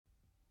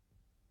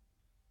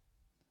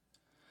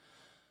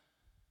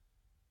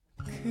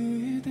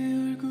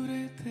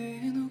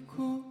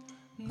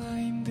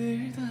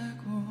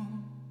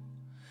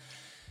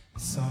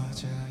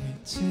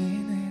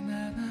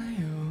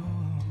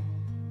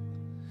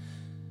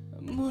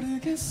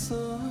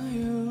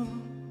모르겠어요.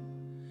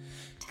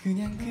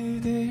 그냥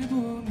그댈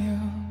보며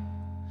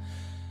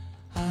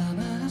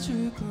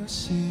안아주고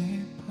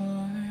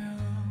싶어요.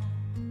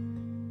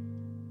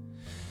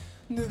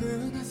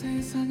 누구나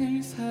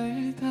세상을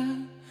살다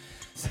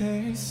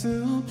셀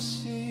수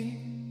없이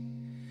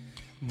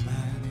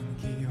많은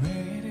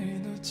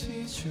기회를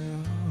놓치죠.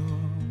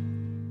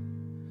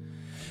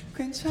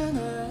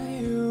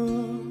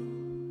 괜찮아요.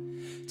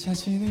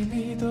 자신을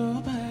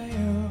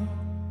믿어봐요.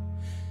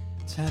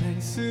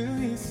 잘할 수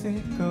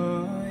있을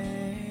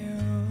거예요.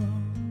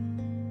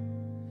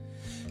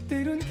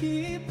 때론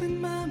깊은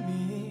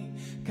맘이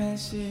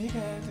가시가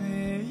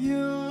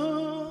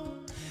돼요.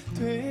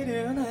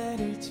 되려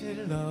나를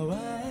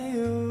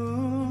찔러와요.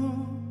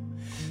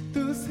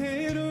 또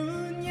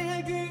새로운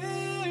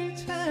약을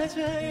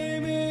찾아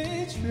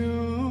헤매죠.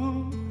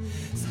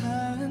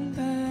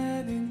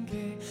 산다는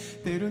게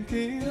때론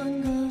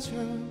그런 거죠.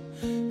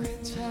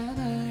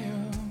 괜찮아요.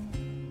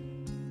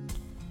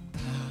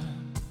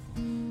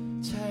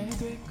 잘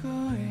될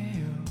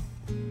거예요.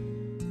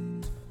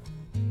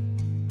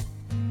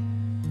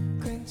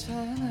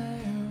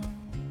 괜찮아요.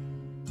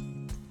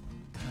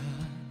 다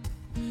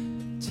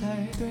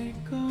잘 될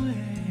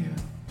거예요.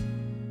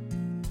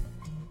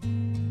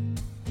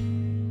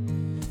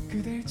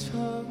 그댈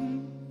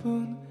처음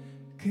본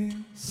그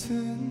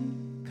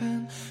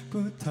순간부터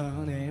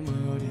내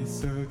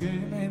머릿속을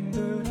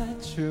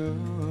맴돌았죠.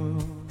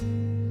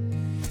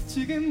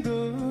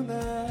 지금도 난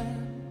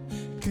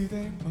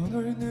그댈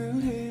번호를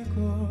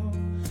누르고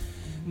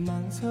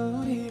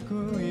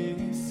망설이고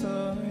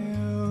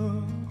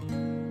있어요.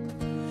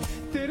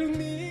 때론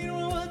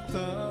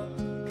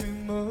미뤄왔던 그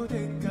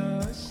모든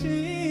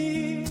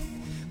것이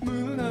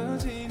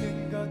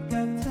무너지는 것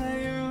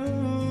같아요.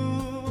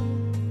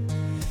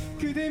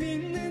 그대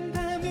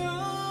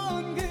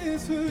믿는다면 그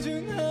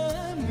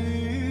소중함은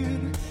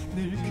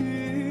늘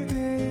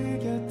그대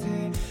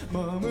곁에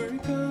머물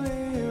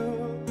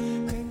거예요.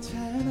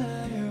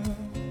 괜찮아요.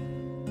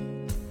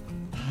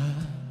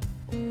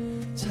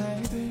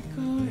 잘 될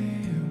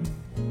거예요.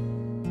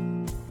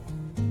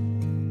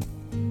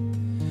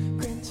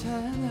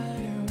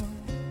 괜찮아요.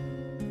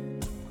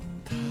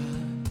 다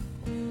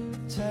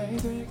잘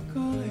될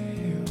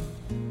거예요.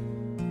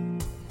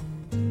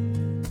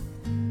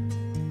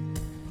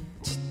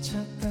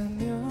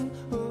 지쳤다면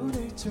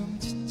오늘 좀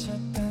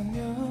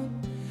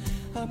지쳤다면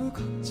아무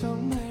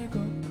걱정 말고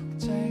푹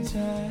잘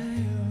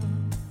자요.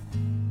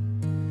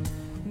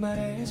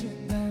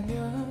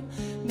 말해준다면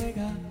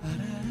내가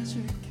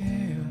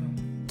알아줄게요.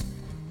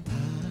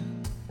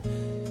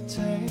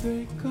 잘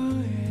될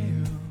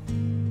거예요.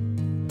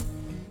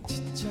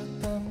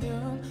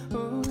 지쳤다면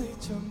오늘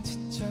좀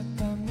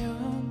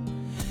지쳤다면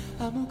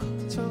아무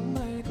걱정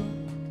말고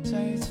푹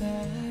잘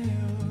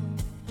자요.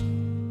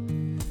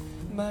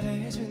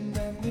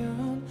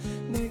 말해준다면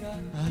내가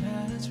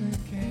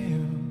알아줄게요.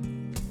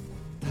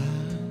 다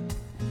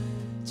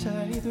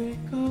잘 될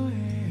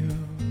거예요.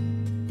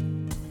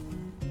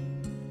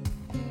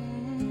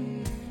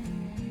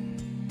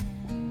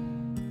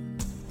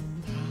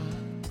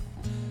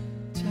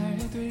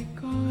 될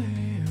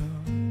거예요.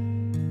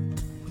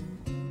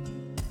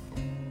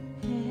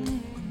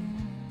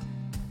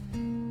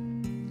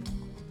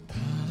 다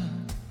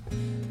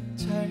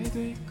잘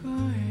될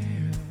거예요.